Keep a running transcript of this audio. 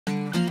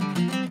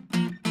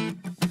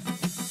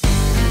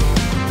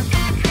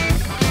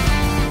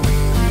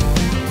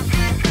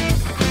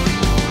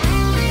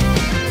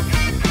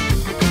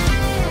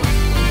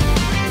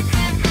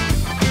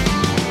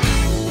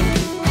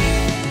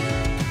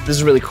This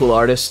is a really cool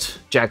artist,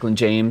 Jacqueline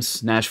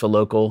James, Nashville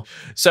local.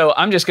 So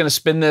I'm just gonna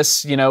spin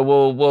this, you know,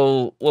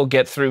 we'll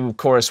get through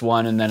chorus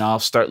 1 and then I'll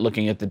start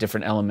looking at the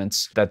different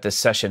elements that this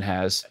session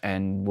has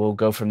and we'll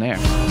go from there.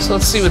 So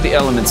let's see what the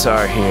elements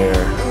are here.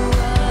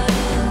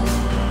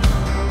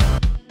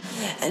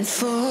 And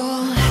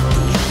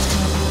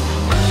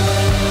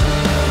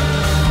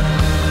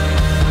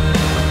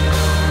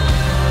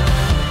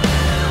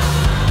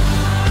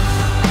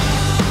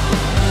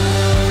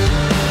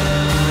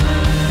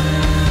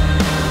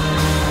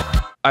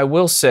I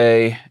will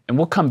say, and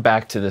we'll come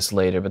back to this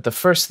later, but the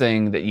first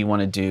thing that you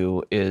want to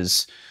do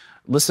is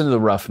listen to the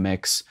rough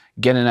mix,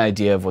 get an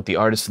idea of what the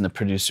artist and the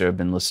producer have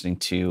been listening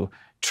to,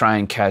 try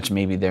and catch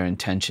maybe their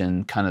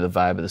intention, kind of the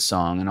vibe of the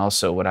song. And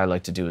also what I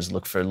like to do is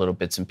look for little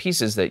bits and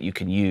pieces that you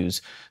can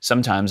use.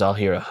 Sometimes I'll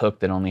hear a hook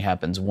that only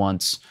happens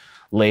once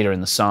later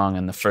in the song,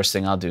 and the first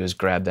thing I'll do is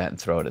grab that and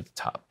throw it at the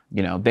top.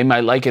 You know, they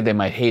might like it, they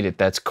might hate it,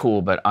 that's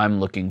cool, but I'm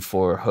looking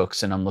for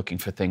hooks and I'm looking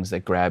for things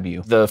that grab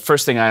you. The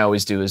first thing I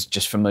always do is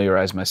just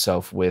familiarize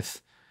myself with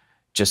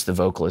just the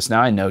vocalist.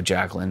 Now I know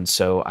Jacqueline,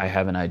 so I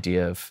have an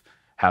idea of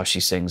how she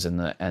sings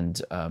and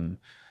the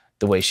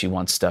way she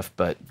wants stuff,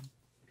 but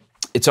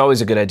it's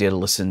always a good idea to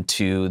listen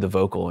to the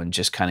vocal and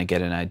just kind of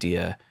get an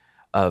idea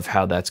of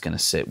how that's gonna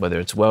sit, whether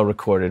it's well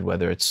recorded,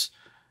 whether it's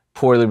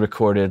poorly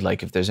recorded,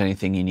 like if there's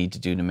anything you need to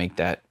do to make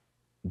that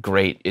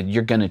great.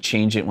 You're gonna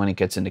change it when it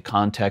gets into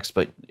context,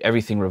 but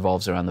everything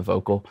revolves around the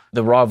vocal.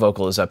 The raw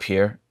vocal is up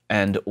here,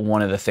 and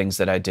one of the things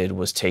that I did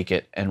was take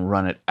it and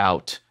run it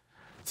out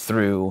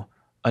through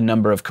a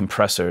number of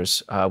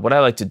compressors. What I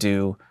like to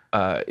do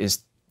is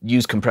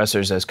use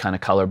compressors as kind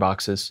of color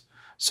boxes.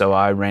 So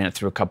I ran it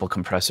through a couple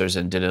compressors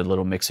and did a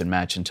little mix and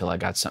match until I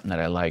got something that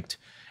I liked,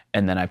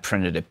 and then I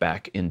printed it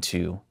back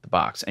into the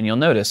box. And you'll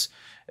notice,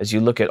 as you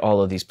look at all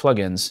of these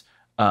plugins,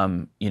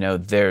 you know,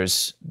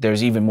 there's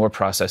even more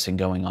processing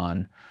going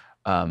on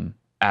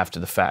after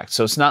the fact.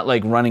 So it's not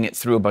like running it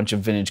through a bunch of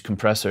vintage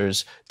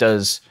compressors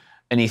does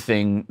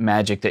anything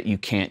magic that you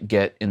can't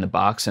get in the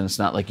box, and it's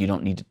not like you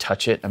don't need to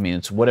touch it. I mean,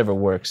 it's whatever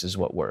works is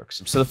what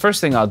works. So the first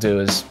thing I'll do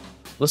is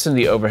listen to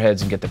the overheads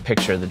and get the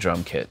picture of the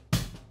drum kit.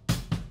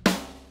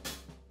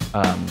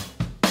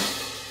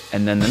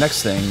 And then the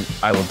next thing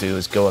I will do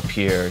is go up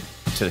here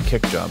to the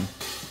kick drum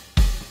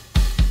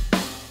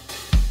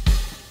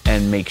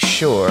and make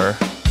sure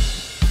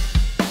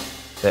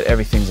that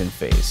everything's in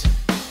phase.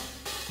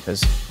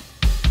 Because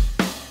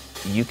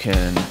you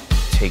can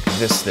take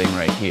this thing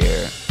right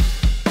here,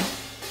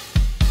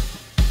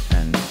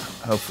 and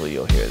hopefully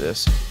you'll hear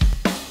this,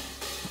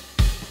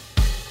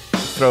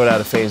 throw it out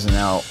of phase, and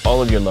now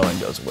all of your low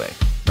end goes away,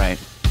 right?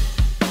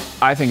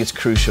 I think it's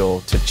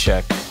crucial to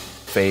check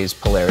phase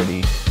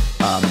polarity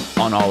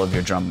on all of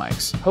your drum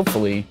mics.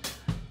 Hopefully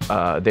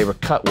they were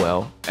cut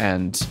well,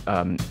 and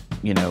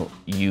you know,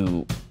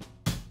 you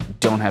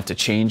don't have to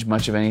change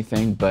much of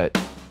anything, but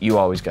you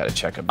always got to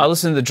check them. I'll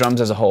listen to the drums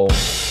as a whole.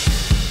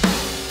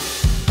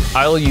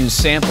 I'll use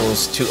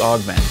samples to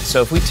augment.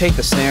 So if we take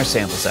the snare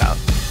samples out,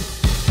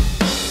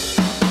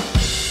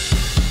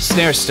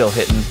 snare's still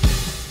hitting.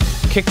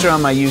 Kick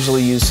drum, I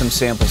usually use some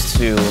samples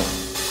to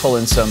pull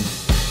in some.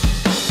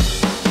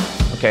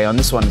 Okay, on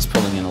this one it's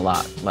pulling in a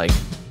lot. Like,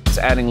 it's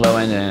adding low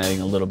end and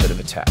adding a little bit of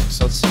attack.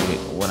 So let's see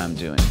what I'm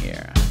doing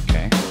here.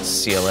 Okay,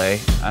 CLA.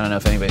 I don't know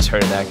if anybody's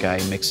heard of that guy.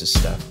 He mixes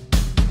stuff.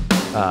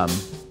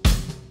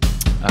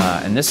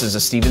 And this is a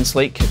Steven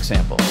Slate kick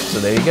sample. So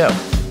there you go.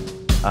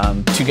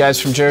 Two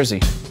guys from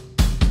Jersey.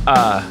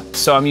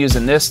 So I'm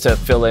using this to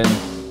fill in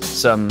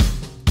some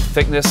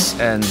thickness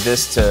and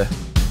this to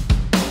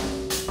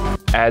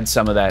add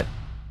some of that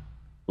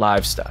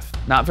live stuff.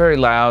 Not very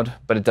loud,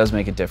 but it does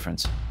make a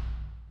difference.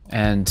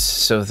 And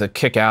so the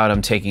kick out,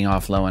 I'm taking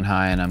off low and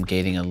high, and I'm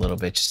gating a little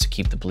bit just to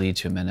keep the bleed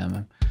to a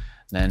minimum.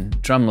 Then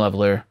drum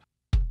leveler.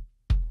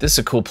 This is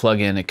a cool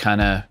plugin. It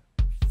kind of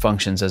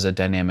functions as a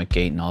dynamic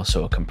gate and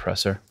also a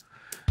compressor.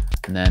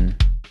 And then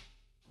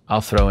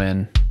I'll throw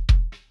in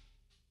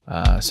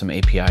some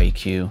API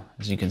EQ.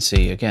 As you can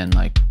see, again,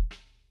 like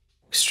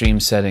extreme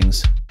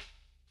settings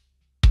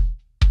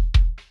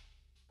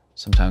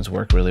sometimes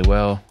work really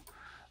well.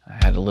 I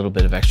had a little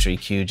bit of extra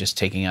EQ, just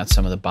taking out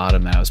some of the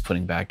bottom that I was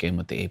putting back in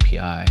with the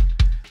API.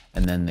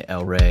 And then the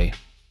L-Ray,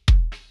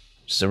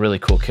 which is a really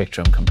cool kick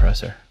drum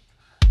compressor.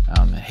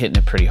 Hitting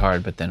it pretty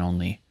hard, but then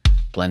only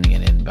blending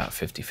it in about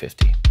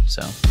 50-50.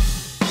 So.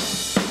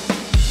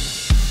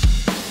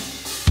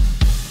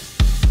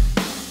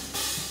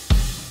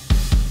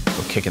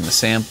 We're kicking the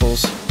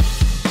samples.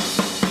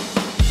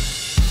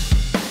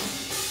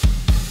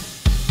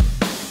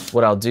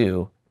 What I'll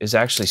do is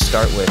actually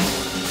start with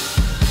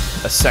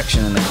a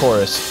section in the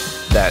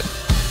chorus that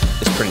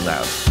is pretty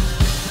loud.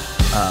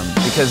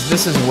 Because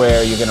this is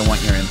where you're gonna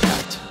want your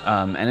impact.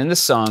 And in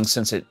this song,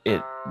 since it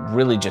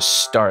really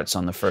just starts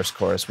on the first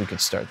chorus, we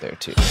could start there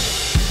too.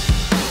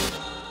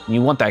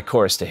 You want that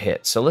chorus to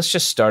hit. So let's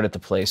just start at the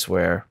place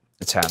where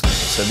it's happening.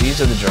 So these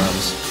are the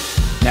drums.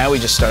 Now we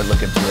just start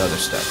looking through other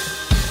stuff.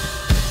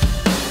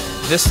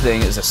 This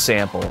thing is a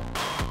sample.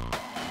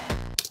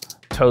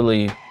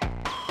 Totally,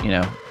 you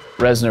know,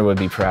 Reznor would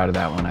be proud of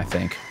that one, I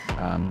think.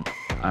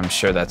 I'm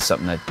sure that's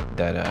something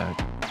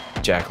that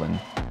Jacqueline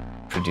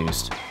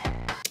produced.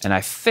 And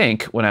I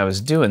think when I was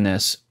doing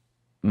this,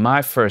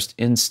 my first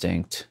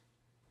instinct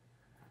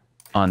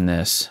on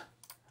this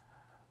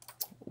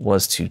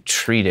was to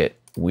treat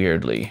it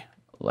weirdly,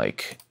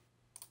 like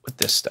with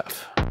this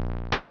stuff.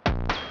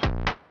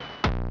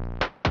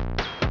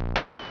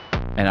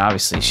 And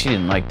obviously she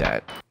didn't like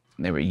that.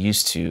 They were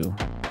used to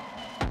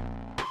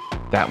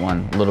that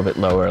one a little bit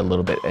lower, a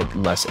little bit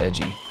less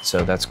edgy.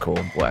 So that's cool,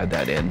 we'll add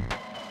that in.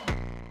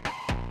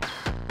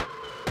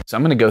 So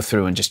I'm gonna go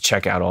through and just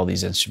check out all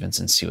these instruments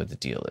and see what the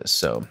deal is.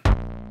 So,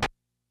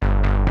 okay,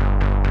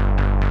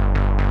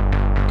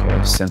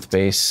 synth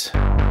bass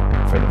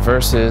for the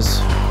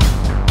verses.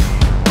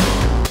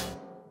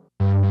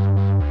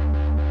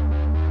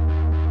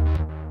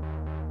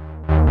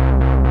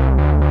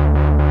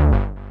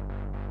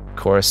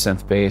 Chorus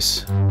synth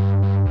bass,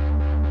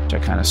 which I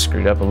kind of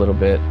screwed up a little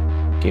bit,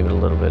 gave it a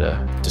little bit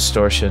of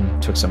distortion,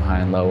 took some high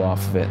and low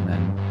off of it, and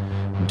then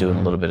I'm doing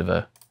a little bit of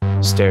a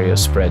stereo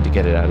spread to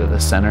get it out of the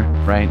center,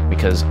 right?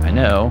 Because I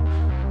know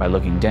by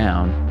looking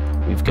down,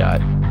 we've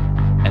got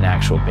an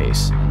actual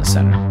bass in the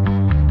center.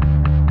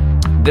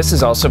 This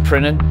is also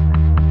printed,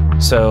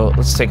 so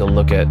let's take a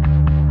look at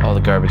all the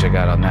garbage I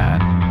got on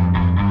that.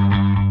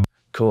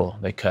 Cool,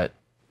 they cut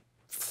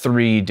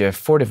 4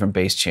 different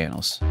bass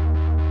channels.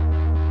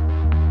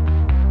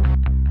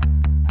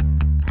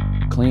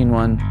 Clean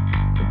one,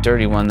 a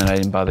dirty one that I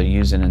didn't bother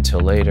using until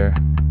later.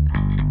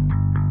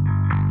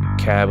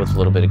 Cab with a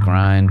little bit of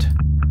grind.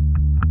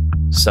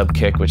 Sub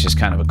kick, which is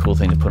kind of a cool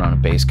thing to put on a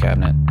bass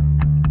cabinet.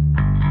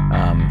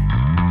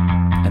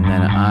 And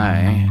then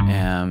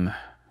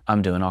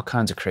I'm doing all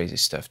kinds of crazy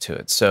stuff to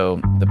it. So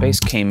the bass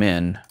came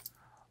in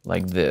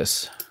like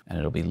this, and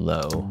it'll be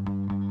low.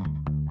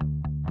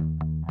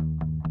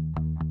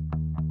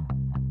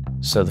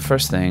 So the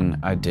first thing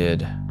I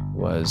did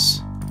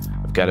was,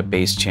 I've got a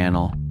bass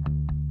channel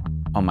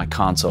on my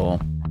console.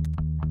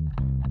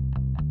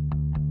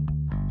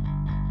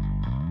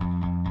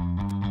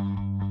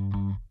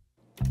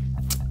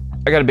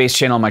 I got a bass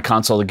channel on my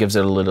console that gives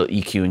it a little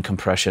EQ and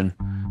compression.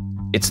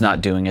 It's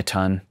not doing a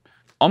ton.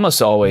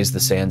 Almost always the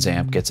Sans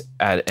amp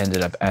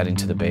ended up adding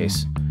to the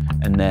bass.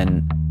 And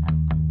then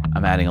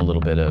I'm adding a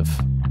little bit of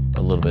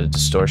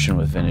distortion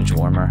with Vintage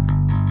Warmer.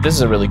 This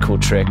is a really cool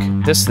trick.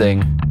 This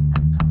thing,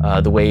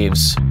 the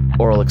Waves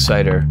Oral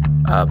Exciter,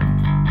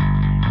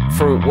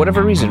 for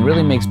whatever reason,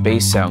 really makes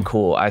bass sound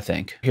cool, I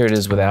think. Here it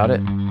is without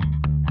it.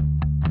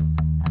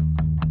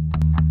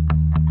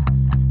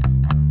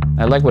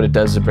 I like what it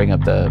does to bring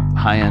up the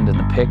high end and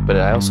the pick, but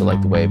I also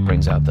like the way it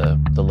brings out the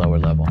lower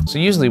level. So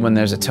usually when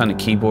there's a ton of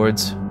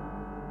keyboards,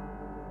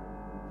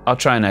 I'll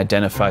try and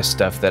identify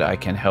stuff that I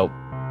can help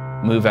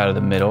move out of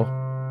the middle.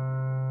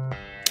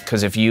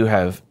 Because if you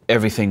have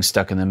everything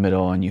stuck in the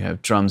middle and you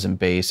have drums and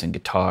bass and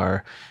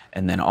guitar,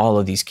 and then all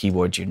of these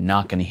keyboards, you're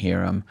not gonna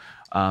hear them.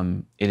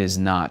 It is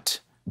not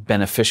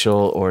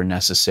beneficial or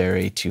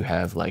necessary to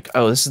have like,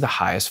 oh, this is the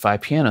highest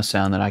 5 piano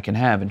sound that I can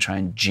have, and try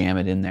and jam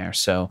it in there.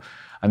 So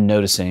I'm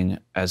noticing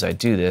as I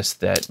do this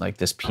that like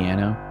this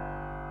piano,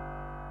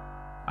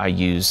 I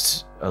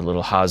used a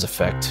little Haas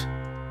effect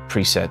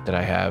preset that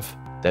I have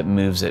that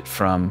moves it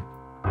from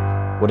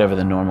whatever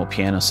the normal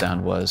piano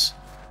sound was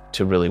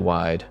to really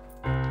wide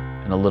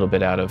and a little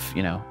bit out of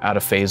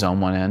phase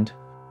on one end.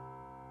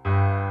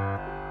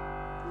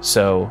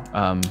 So,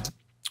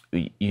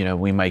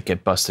 we might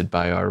get busted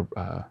by our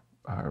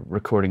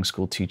recording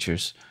school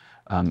teachers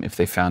if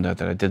they found out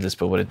that I did this,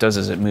 but what it does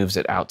is it moves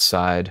it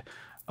outside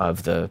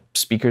of the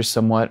speakers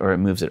somewhat, or it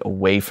moves it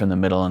away from the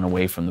middle and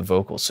away from the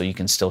vocals, so you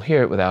can still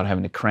hear it without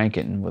having to crank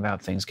it and without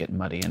things getting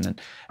muddy. And then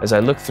as I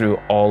look through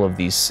all of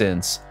these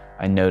synths,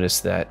 I notice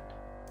that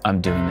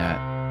I'm doing that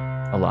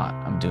a lot.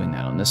 I'm doing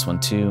that on this one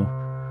too.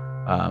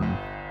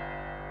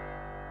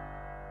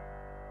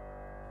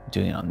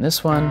 Doing it on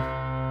this one.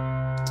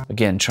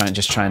 Again,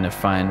 just trying to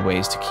find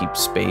ways to keep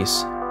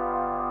space.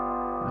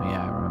 Oh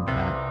yeah, I remember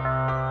that.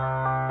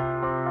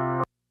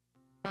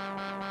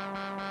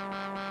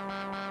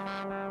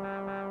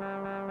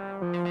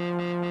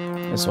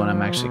 This one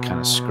I'm actually kind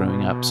of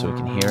screwing up so we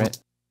can hear it.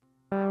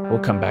 We'll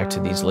come back to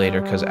these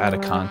later because out of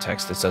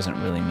context, this doesn't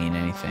really mean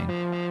anything.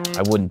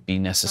 I wouldn't be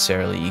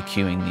necessarily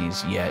EQing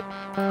these yet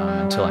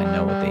until I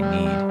know what they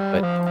need,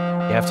 but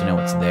you have to know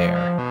what's there.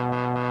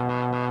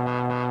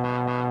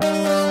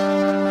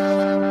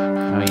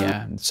 Oh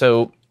yeah,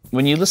 so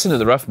when you listen to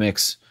the rough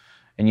mix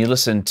and you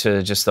listen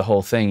to just the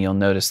whole thing, you'll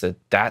notice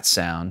that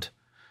sound,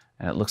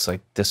 and it looks like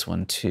this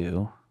one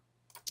too.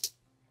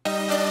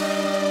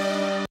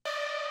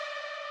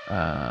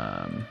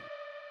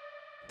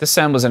 This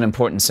sound was an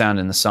important sound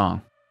in the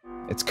song.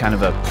 It's kind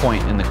of a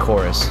point in the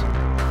chorus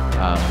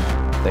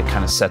that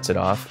kind of sets it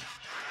off.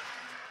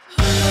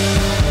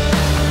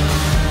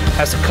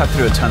 Has to cut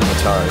through a ton of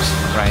guitars,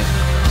 right?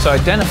 So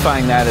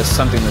identifying that as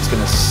something that's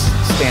going to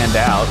stand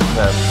out,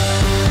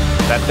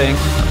 that thing,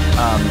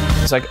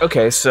 It's like,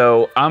 okay,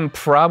 so I'm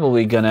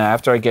probably gonna,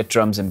 after I get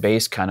drums and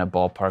bass kind of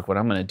ballpark, what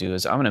I'm gonna do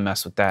is I'm gonna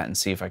mess with that and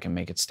see if I can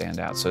make it stand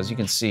out. So as you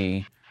can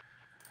see,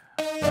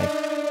 like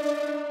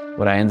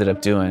what I ended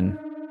up doing,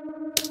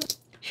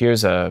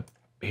 here's the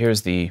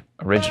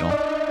original,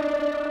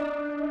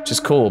 which is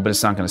cool, but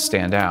it's not gonna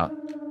stand out.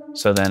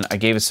 So then I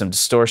gave it some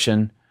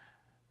distortion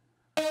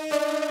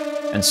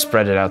and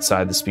spread it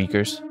outside the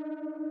speakers.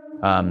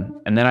 And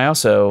then I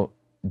also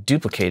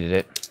duplicated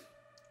it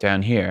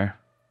down here,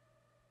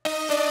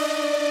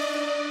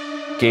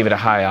 gave it a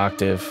high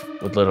octave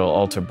with little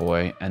altar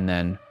boy, and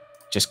then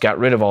just got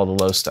rid of all the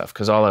low stuff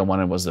because all I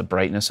wanted was the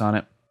brightness on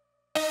it.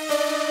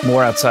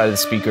 More outside of the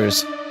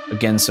speakers,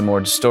 again, some more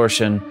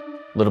distortion,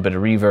 a little bit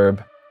of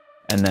reverb,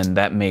 and then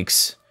that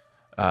makes,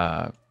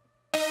 it's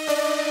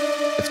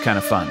kind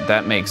of fun.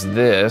 That makes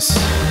this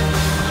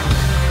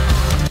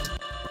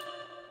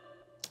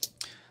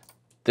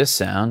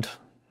sound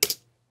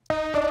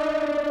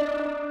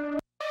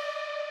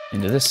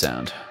into this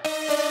sound,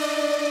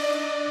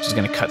 which is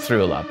going to cut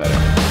through a lot better.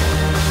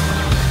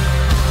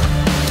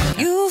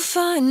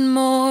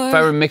 If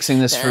I were mixing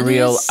this for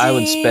real, I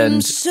would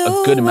spend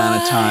a good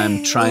amount of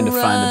time trying to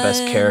find the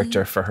best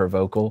character for her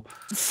vocal.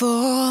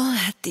 Fall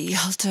at the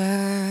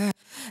altar,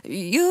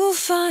 you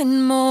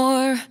find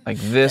more. Like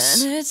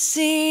this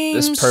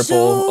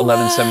purple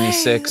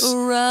 1176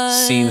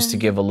 seems to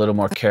give a little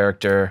more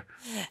character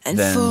than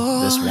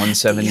this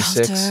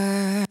 176.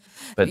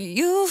 But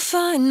you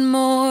find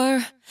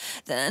more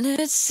than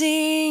it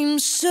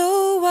seems,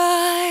 so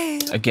why?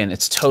 Again,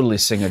 it's totally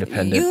singer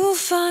dependent. You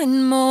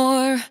find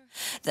more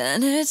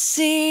than it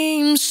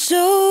seems,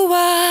 so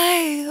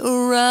why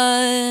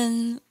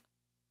run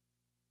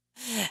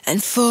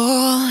and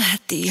fall at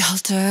the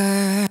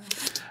altar?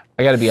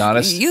 I gotta be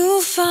honest,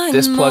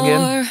 this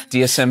plugin,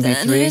 DSM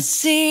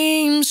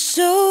V3,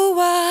 so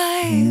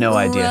why no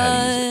idea how to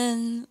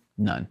use it.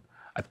 None.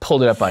 I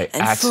pulled it up by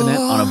accident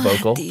on a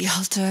vocal.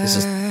 This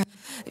is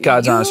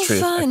God's honest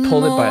truth. I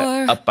pulled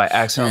it up by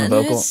accident on the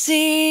vocal,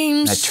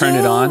 and I turned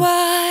it on,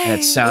 and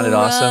it sounded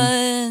awesome,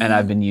 and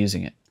I've been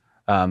using it.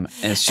 And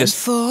it's just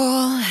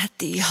fall at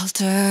the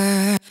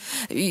altar.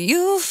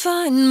 You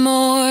find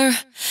more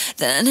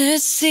than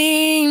it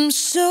seems,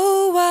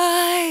 so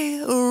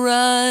why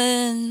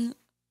run?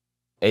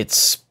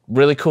 It's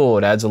really cool.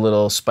 It adds a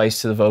little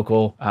spice to the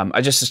vocal.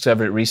 I just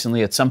discovered it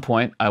recently. At some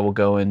point, I will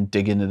go and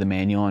dig into the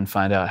manual and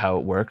find out how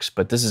it works.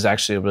 But this is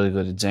actually a really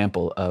good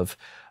example of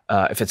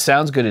if it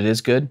sounds good, it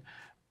is good.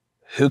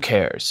 Who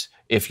cares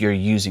if you're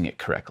using it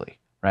correctly,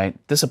 right?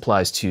 This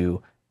applies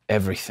to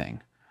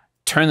everything.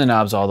 Turn the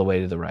knobs all the way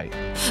to the right.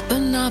 But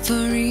not for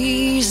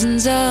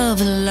reasons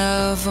of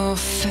love or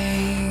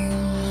fame.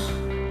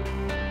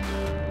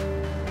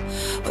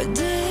 Where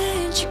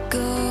did you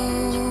go?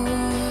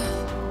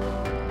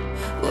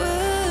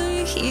 Were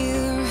you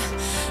here?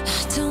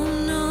 I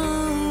don't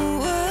know.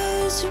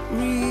 Was it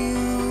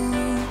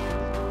real?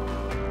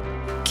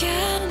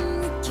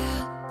 Can we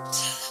get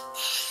to the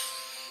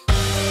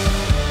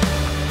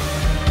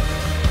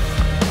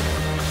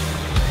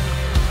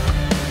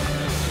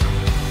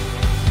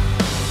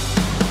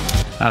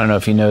I don't know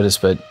if you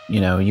noticed, but you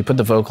know, you put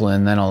the vocal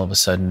in, then all of a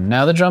sudden,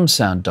 now the drums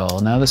sound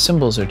dull, now the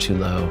cymbals are too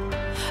low.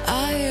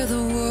 I hear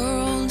the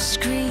world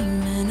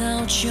screaming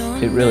out your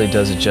It really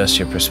does adjust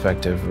your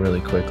perspective really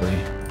quickly.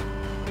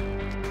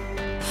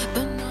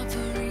 but not for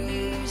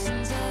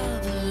reasons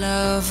of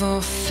love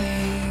or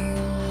fame.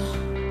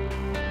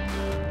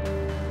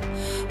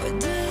 Where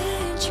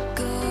did you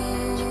go?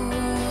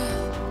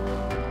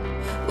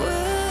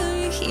 Were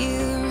you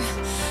here?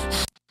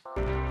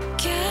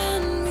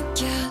 Can we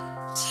get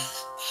to the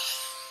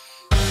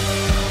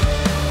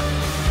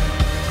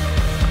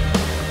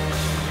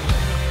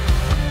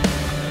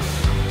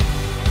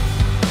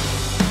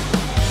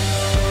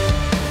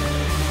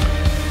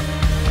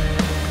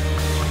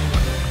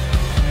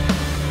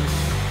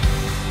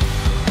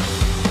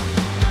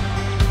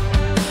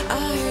I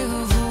hear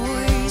a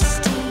voice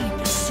deep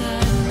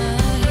inside my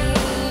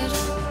head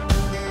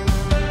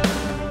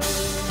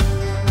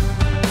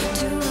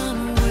to run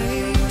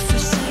away,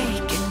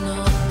 forsaken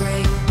or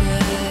break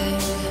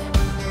bread.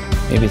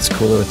 Maybe it's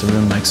cooler with the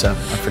room mics up.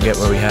 I forget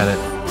where we had it.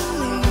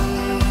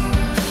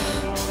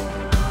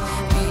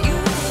 You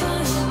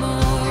find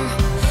more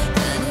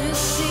than it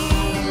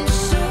seems,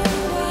 so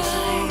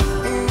why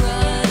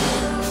run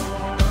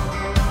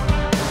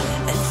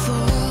and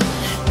fall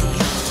at the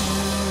altar?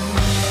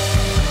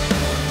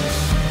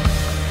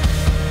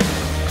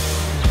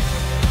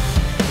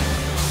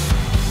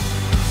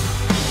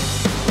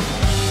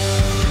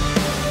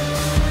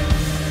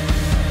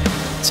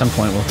 At some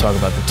point, we'll talk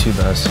about the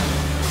tubas.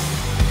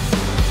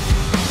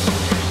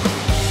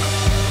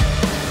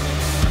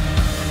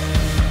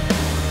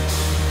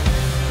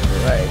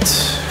 Right.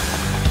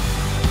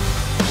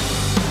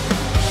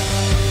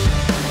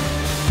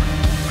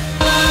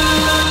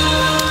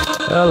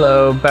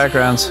 Hello,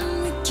 backgrounds.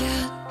 Can we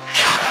get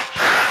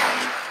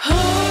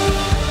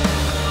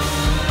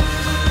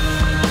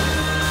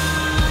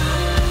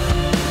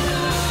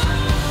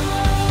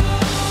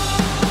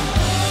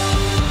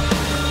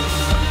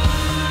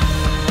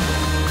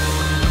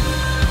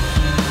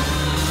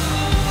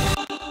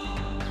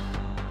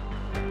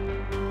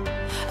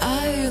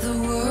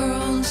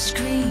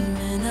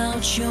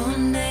out your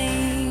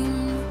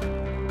name,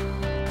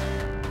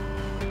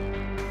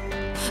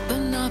 but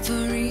not for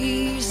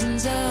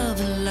reasons of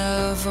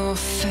love or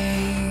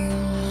fame.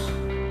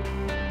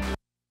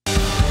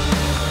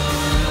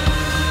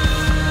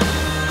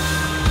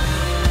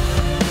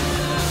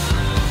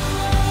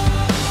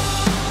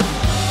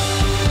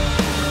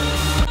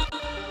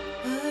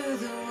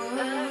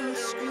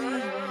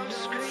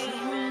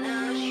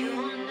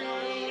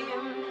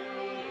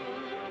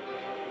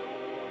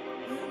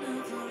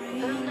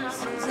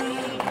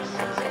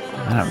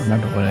 I don't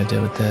remember what I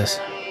did with this.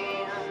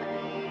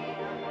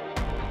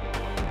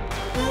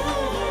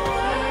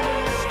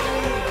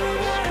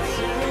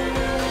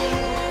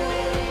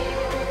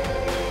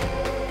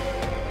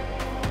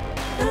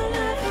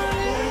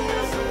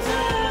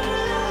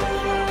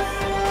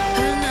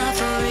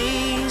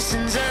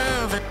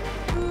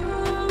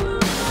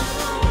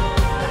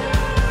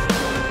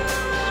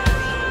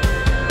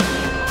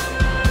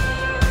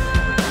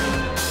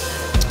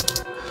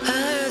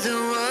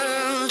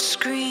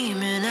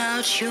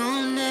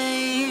 Your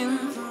name,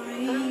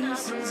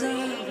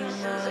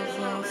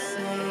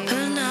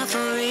 and not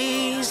for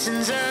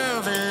reasons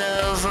of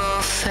love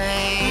or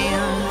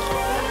fame.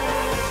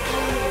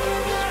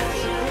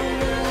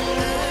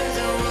 Heard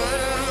the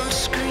world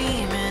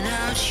screaming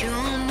out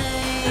your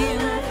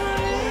name,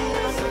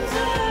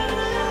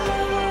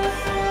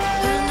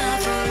 and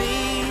not for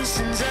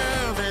reasons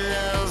of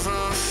love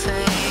or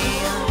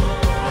fame.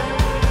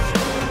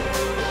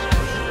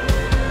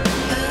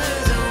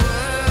 Heard the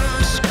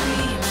world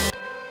screaming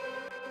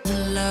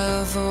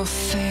love or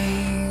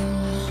fame.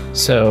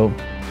 So, I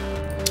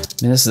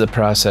mean, this is the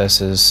process: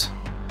 is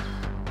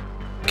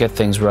get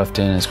things roughed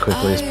in as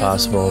quickly as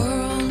possible.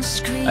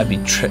 I'd be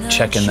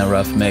checking the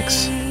rough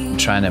mix and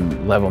trying to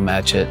level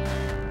match it.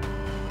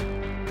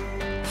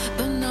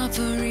 But not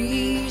for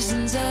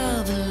reasons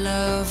of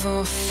love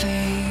or fame.